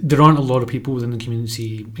there aren't a lot of people within the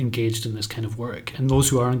community engaged in this kind of work. And those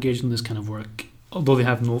who are engaged in this kind of work, although they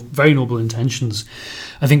have very noble intentions,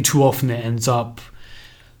 I think too often it ends up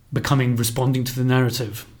responding to the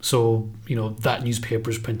narrative. So, you know, that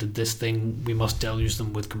newspaper's printed this thing, we must deluge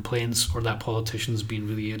them with complaints, or that politician's been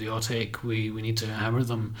really idiotic, we need to hammer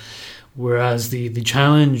them. Whereas the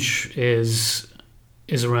challenge is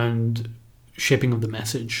around shaping of the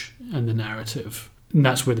message and the narrative. And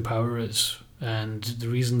that's where the power is. And the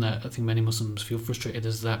reason that I think many Muslims feel frustrated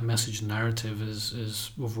is that message and narrative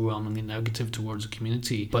is overwhelmingly negative towards the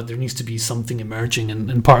community. But there needs to be something emerging,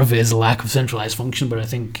 and part of it is a lack of centralised function. But I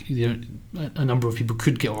think a number of people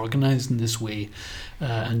could get organised in this way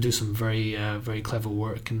and do some very, very clever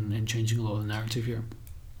work in changing a lot of the narrative here.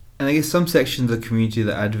 And I guess some sections of the community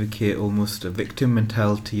that advocate almost a victim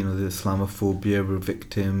mentality, you know, the Islamophobia, we're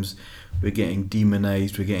victims, we're getting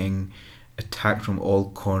demonised, we're getting attacked from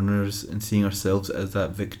all corners and seeing ourselves as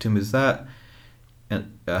that victim. Is that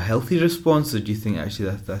a healthy response, or do you think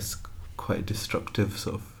actually that's quite a destructive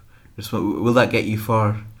sort of response? Will that get you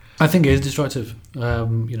far? I think it is destructive. You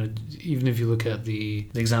know, even if you look at the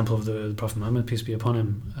example of the Prophet Muhammad, peace be upon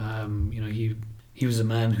him, you know, he was a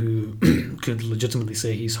man who could legitimately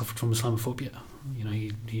say he suffered from Islamophobia. You know,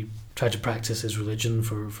 he tried to practice his religion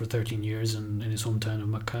for 13 years in his hometown of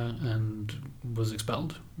Mecca and was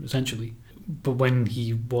expelled, essentially. But when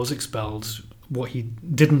he was expelled, what he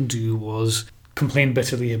didn't do was complain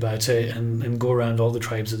bitterly about it and go around all the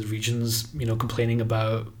tribes of the regions, you know, complaining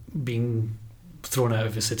about being thrown out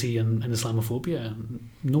of his city and Islamophobia.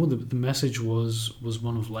 No, the message was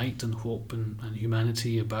one of light and hope and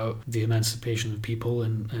humanity about the emancipation of people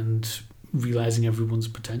and realising everyone's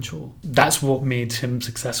potential. That's what made him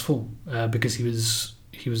successful, because he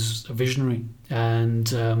was a visionary.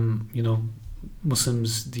 And, you know,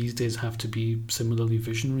 Muslims these days have to be similarly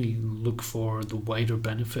visionary and look for the wider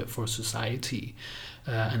benefit for society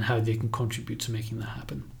and how they can contribute to making that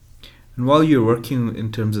happen. And while you're working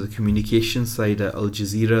in terms of the communication side at Al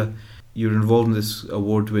Jazeera, you're involved in this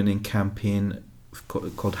award-winning campaign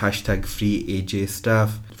called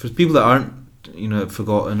 #FreeAJStaff. For people that aren't, you know,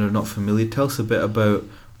 forgotten or not familiar, tell us a bit about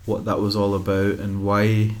what that was all about and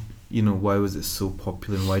why was it so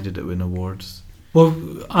popular and why did it win awards? Well,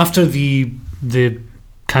 after the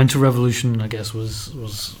counter-revolution, I guess,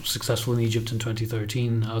 was successful in Egypt in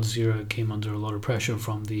 2013, Al Jazeera came under a lot of pressure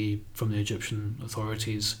from the Egyptian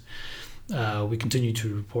authorities. We continued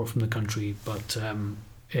to report from the country, but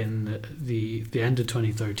in the end of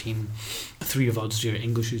 2013, 3 of Al Jazeera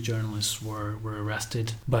English journalists were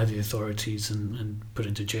arrested by the authorities and put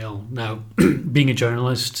into jail. Now, being a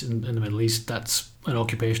journalist in the Middle East, that's an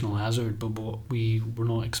occupational hazard, but what we were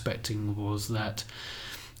not expecting was that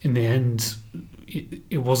in the end,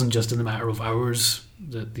 it wasn't just in a matter of hours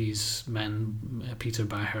that these men, Peter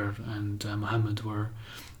Baher and Mohammed, were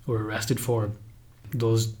arrested for.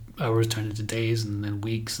 Those hours turned into days and then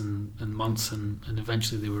weeks and months, and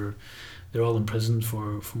eventually they're all imprisoned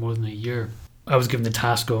for more than a year. I was given the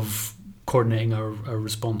task of coordinating our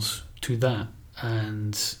response to that,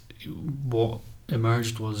 and what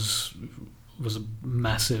emerged was was a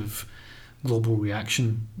massive global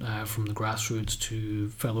reaction from the grassroots to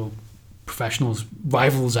fellow professionals,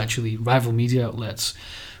 rival media outlets,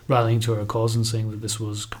 rallying to our cause and saying that this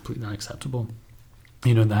was completely unacceptable. The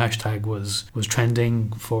hashtag was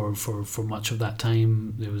trending for much of that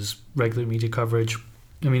time. There was regular media coverage.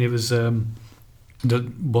 I mean, it was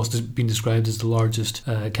what's been described as the largest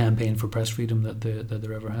campaign for press freedom that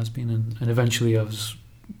there ever has been. And eventually I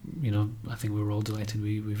think we were all delighted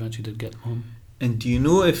we eventually did get them home. And do you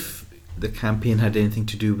know if the campaign had anything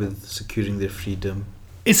to do with securing their freedom?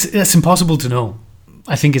 It's impossible to know.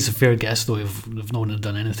 I think it's a fair guess, though. If no one had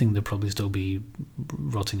done anything, they'd probably still be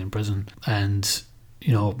rotting in prison. And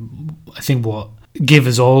I think what gave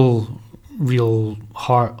us all real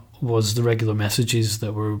heart was the regular messages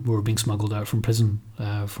that were being smuggled out from prison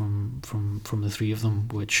from the three of them,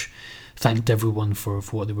 which thanked everyone for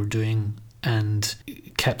what they were doing and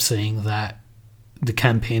kept saying that the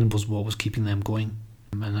campaign was what was keeping them going.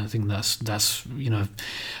 And I think that's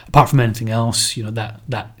apart from anything else,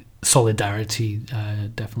 that solidarity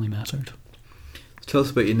definitely mattered. Tell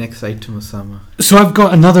us about your next item, Osama. So I've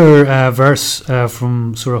got another verse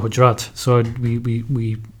from Surah Hujurat. So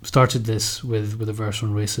we started this with a verse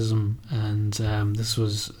on racism, and this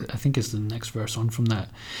was, I think it's the next verse on from that,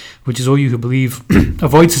 which is, "O you who believe,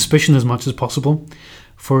 avoid suspicion as much as possible,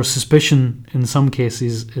 for suspicion in some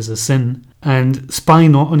cases is a sin, and spy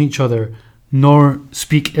not on each other, nor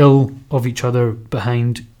speak ill of each other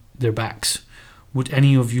behind their backs. Would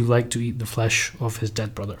any of you like to eat the flesh of his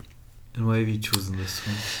dead brother?" And why have you chosen this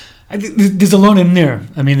one? I think there's a lot in there.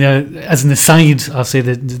 I mean, as an aside, I'll say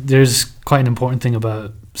that there's quite an important thing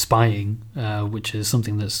about spying, which is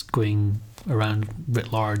something that's going around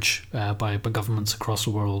writ large by governments across the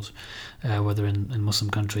world, whether in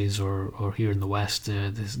Muslim countries or here in the West.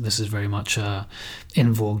 This is very much an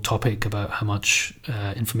in vogue topic about how much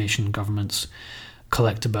information governments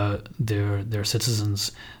collect about their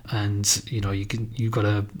citizens. And you've got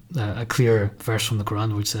a clear verse from the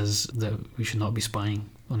Quran which says that we should not be spying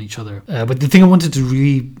on each other. But the thing I wanted to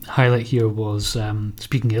really highlight here was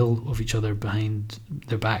speaking ill of each other behind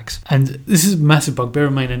their backs. And this is a massive bugbear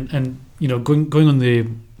of mine. And going on the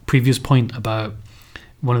previous point about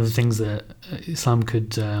one of the things that Islam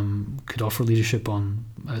could offer leadership on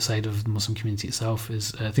outside of the Muslim community itself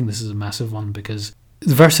is, I think this is a massive one, because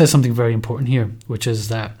the verse says something very important here, which is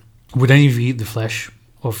that, would any of you eat the flesh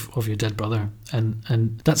of your dead brother?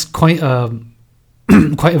 And that's quite a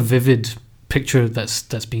vivid picture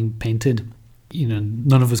that's being painted.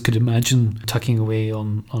 None of us could imagine tucking away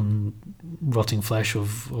on rotting flesh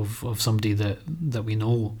of somebody that we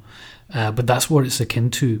know, but that's what it's akin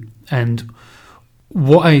to. And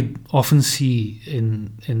what I often see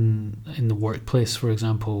in the workplace, for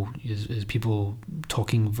example, is people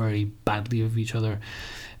talking very badly of each other.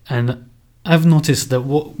 And I've noticed that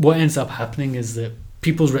what ends up happening is that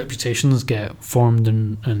people's reputations get formed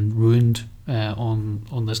and ruined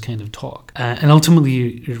on this kind of talk. And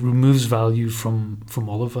ultimately, it removes value from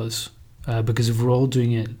all of us, because if we're all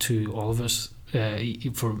doing it to all of us,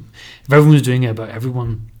 if everyone's doing it about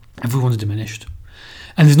everyone's diminished.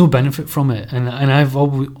 And there's no benefit from it. And I've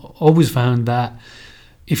always found that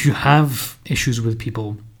if you have issues with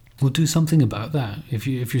people, we'll do something about that. If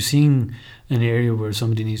you're seeing an area where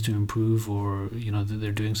somebody needs to improve, or that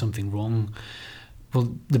they're doing something wrong,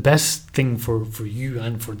 well, the best thing for you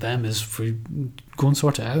and for them is for you, go and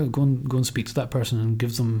sort it out. Go and speak to that person and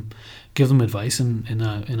give them advice in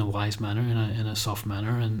a wise manner, in a soft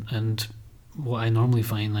manner. And what I normally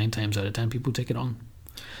find 9 times out of 10, people take it on.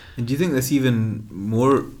 And do you think that's even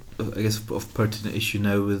more, I guess, of pertinent issue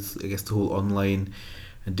now with, I guess, the whole online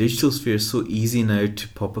and digital sphere? It's so easy now to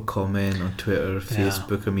pop a comment on Twitter,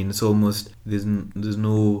 Facebook. I mean, it's almost, there's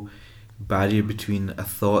no barrier between a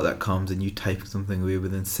thought that comes and you type something away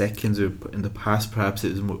within seconds. Or in the past, perhaps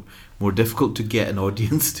it was more difficult to get an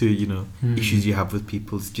audience to, issues you have with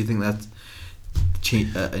people. Do you think that's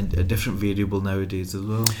a different variable nowadays as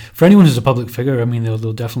well? For anyone who's a public figure, I mean,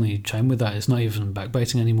 they'll definitely chime with that. It's not even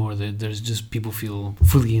backbiting anymore. There's just, people feel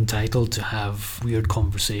fully entitled to have weird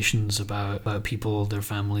conversations about people, their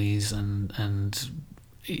families, and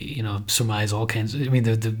surmise all kinds. I mean,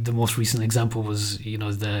 the most recent example was the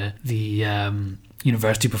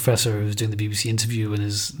university professor who was doing the BBC interview, and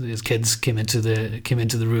his kids came into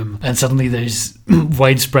the room, and suddenly there's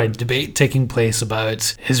widespread debate taking place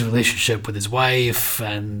about his relationship with his wife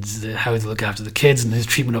and how they look after the kids and his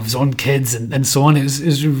treatment of his own kids and so on. It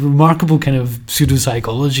was a remarkable kind of pseudo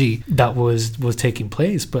psychology that was taking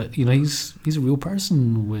place. But he's a real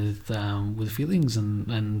person with feelings,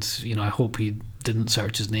 and I hope he didn't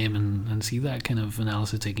search his name and see that kind of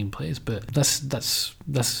analysis taking place. But that's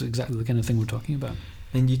exactly the kind of thing we're talking about.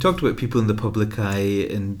 And you talked about people in the public eye,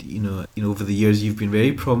 and over the years you've been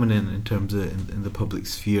very prominent in terms of in the public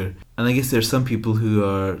sphere. And I guess there's some people who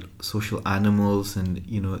are social animals, and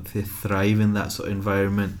they thrive in that sort of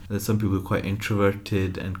environment. There's some people who are quite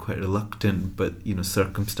introverted and quite reluctant, but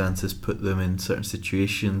circumstances put them in certain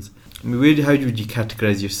situations. I mean, how would you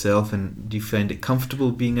categorize yourself, and do you find it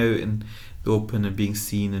comfortable being out in the open and being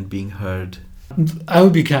seen and being heard? I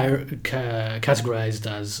would be categorized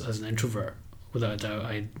as an introvert. Without a doubt,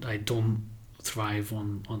 I don't thrive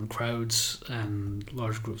on crowds and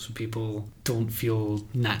large groups of people. Don't feel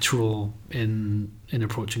natural in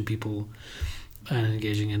approaching people and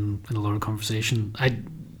engaging in a lot of conversation.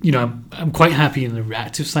 I'm quite happy in the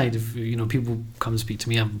reactive side. If people come and speak to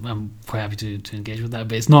me, I'm quite happy to engage with that.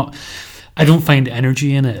 But it's not. I don't find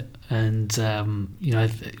energy in it, and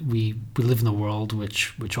we live in a world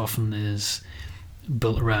which often is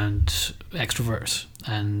built around extroverts,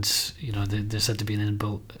 and there's said to be an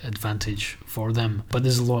inbuilt advantage for them, but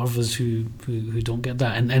there's a lot of us who don't get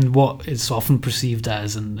that, and what it's often perceived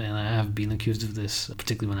as, and I have been accused of this,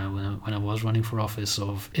 particularly when I was running for office,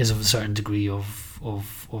 is of a certain degree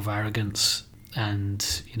of arrogance,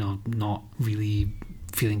 and not really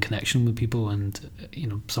feeling connection with people, and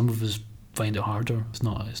some of us find it harder. It's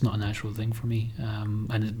not a natural thing for me,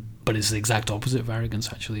 but it's the exact opposite of arrogance.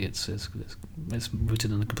 Actually, it's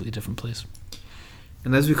rooted in a completely different place.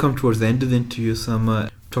 And as we come towards the end of the interview, Osama,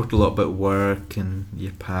 talked a lot about work and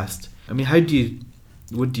your past. I mean,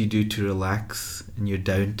 what do you do to relax in your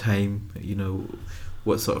downtime?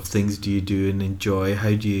 What sort of things do you do and enjoy?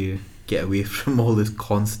 How do you get away from all this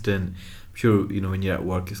constant? I'm sure when you're at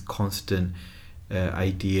work, it's constant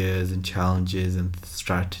ideas and challenges and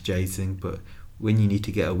strategizing, but when you need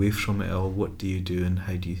to get away from it all, what do you do, and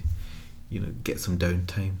how do you get some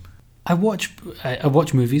downtime? I watch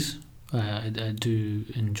movies. I do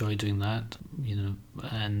enjoy doing that,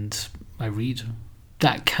 and I read.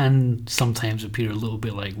 That can sometimes appear a little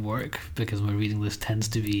bit like work, because my reading list tends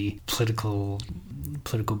to be political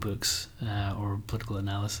books or political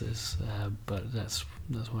analysis, but that's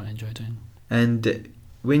what I enjoy doing. And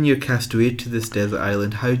when you're cast away to this desert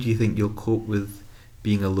island, how do you think you'll cope with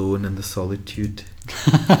being alone and the solitude?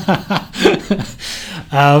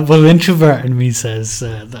 Well, the introvert in me says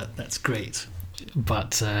that's great,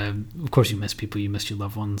 but of course you miss people, you miss your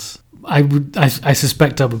loved ones. I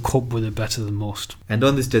suspect I would cope with it better than most. And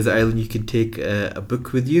on this desert island, you can take a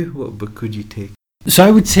book with you. What book could you take? So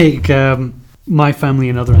I would take My Family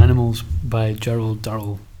and Other Animals by Gerald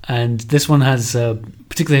Durrell. And this one has a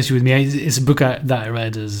particular history with me. It's a book that I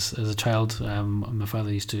read as a child. My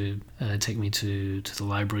father used to take me to the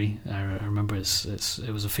library. I remember it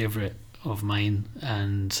was a favourite of mine.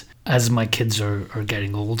 And as my kids are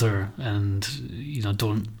getting older and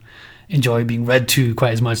don't enjoy being read to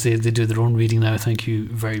quite as much, they do their own reading now. Thank you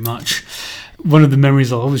very much. One of the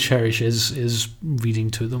memories I'll always cherish is reading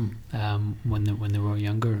to them when they were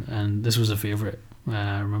younger, and this was a favourite.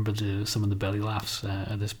 I remember some of the belly laughs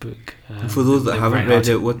at this book. And for those that haven't read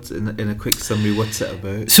it, what's in a quick summary, what's it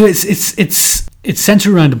about? So it's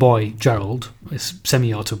centred around a boy, Gerald. It's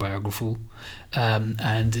semi-autobiographical,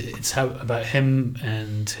 and it's about him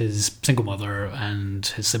and his single mother and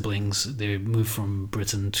his siblings. They moved from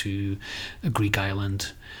Britain to a Greek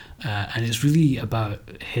island, and it's really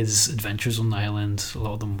about his adventures on the island. A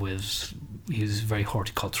lot of them he was very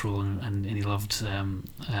horticultural and he loved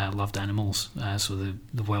animals, so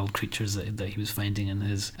the wild creatures that he was finding in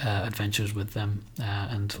his adventures with them,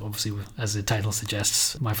 and obviously, as the title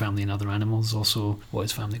suggests, My Family and Other Animals, also what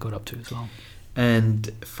his family got up to as well.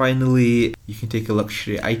 And finally, you can take a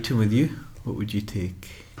luxury item with you. What would you take?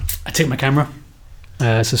 I take my camera.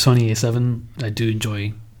 It's a Sony A7. I do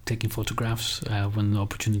enjoy taking photographs when the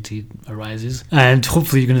opportunity arises, and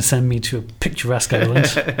hopefully you're going to send me to a picturesque island,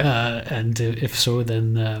 and if so,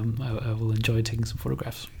 then I will enjoy taking some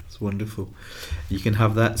photographs. It's wonderful. You can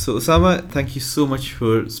have that. So Osama, thank you so much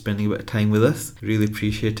for spending a bit of time with us. Really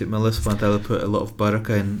appreciate it. May Allah subhanahu wa ta'ala put a lot of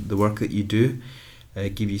barakah in the work that you do,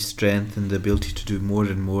 give you strength and the ability to do more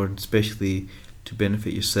and more, especially to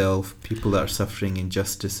benefit yourself, people that are suffering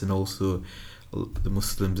injustice, and also the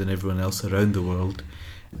Muslims and everyone else around the world.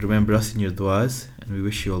 Remember us in your du'as, and we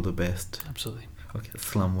wish you all the best. Absolutely. Okay,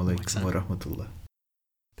 Assalamu alaikum wa rahmatullah.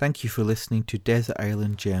 Thank you for listening to Desert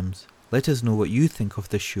Island Gems. Let us know what you think of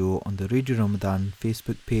the show on the Radio Ramadan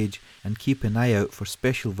Facebook page and keep an eye out for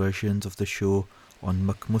special versions of the show on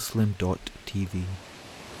mcmuslim.tv.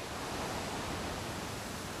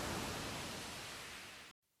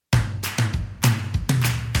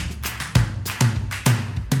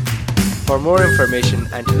 For more information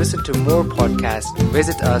and to listen to more podcasts,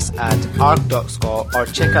 visit us at arc.score or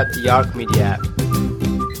check out the Arc Media app.